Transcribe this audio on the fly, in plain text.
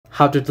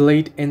how to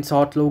delete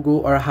InShot logo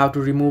or how to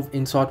remove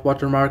InShot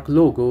watermark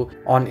logo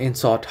on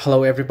InShot.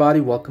 Hello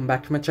everybody, welcome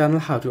back to my channel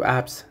How to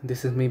Apps.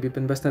 This is me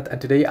Bipin Basnat, and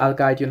today I'll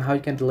guide you on how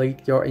you can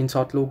delete your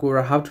InShot logo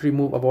or how to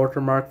remove a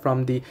watermark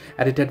from the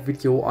edited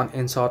video on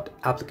InShot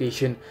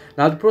application.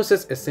 Now the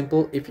process is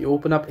simple. If you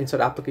open up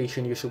InShot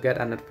application, you should get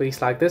an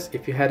interface like this.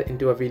 If you head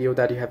into a video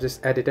that you have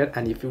just edited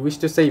and if you wish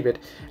to save it,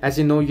 as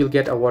you know, you'll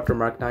get a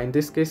watermark. Now in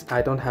this case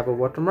I don't have a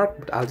watermark,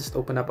 but I'll just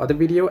open up other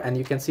video and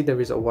you can see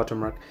there is a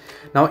watermark.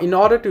 Now in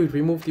order to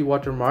remove the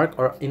watermark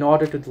or in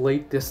order to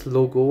delete this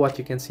logo, what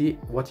you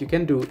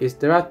can do is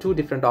there are two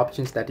different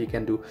options that you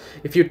can do.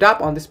 If you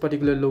tap on this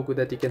particular logo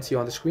that you can see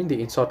on the screen, the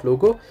InShot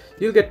logo,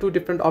 you'll get two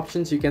different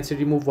options. You can see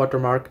remove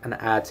watermark and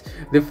ads.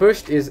 The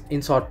first is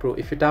InShot Pro.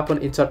 If you tap on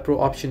InShot Pro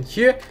option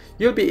here,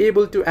 you'll be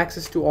able to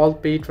access to all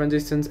paid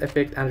transitions,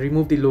 effect and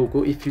remove the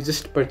logo if you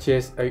just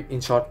purchase a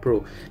InShot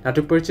Pro. Now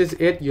to purchase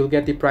it, you'll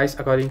get the price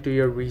according to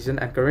your region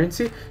and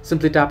currency.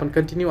 Simply tap on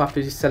continue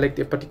after you select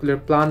a particular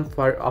plan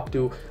for up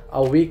to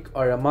a week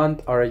or a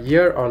month or a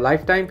year or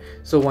lifetime.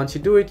 So once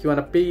you do it, you want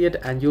to pay it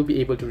and you'll be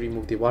able to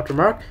remove the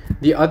watermark.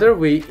 The other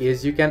way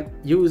is you can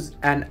use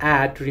an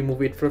ad to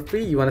remove it for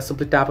free. You want to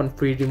simply tap on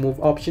free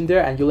remove option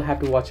there and you'll have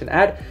to watch an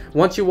ad.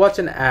 Once you watch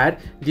an ad,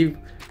 the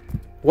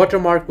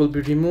watermark will be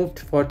removed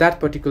for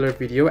that particular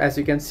video. As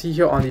you can see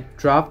here on the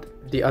draft,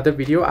 the other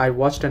video I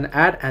watched an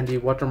ad and the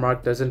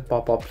watermark doesn't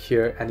pop up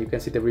here and you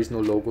can see there is no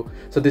logo.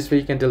 So this way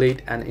you can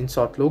delete an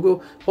InShot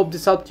logo. Hope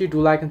this helped you.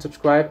 Do like and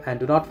subscribe and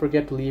do not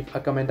forget to leave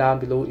a comment down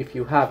below if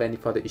you have any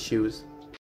further issues.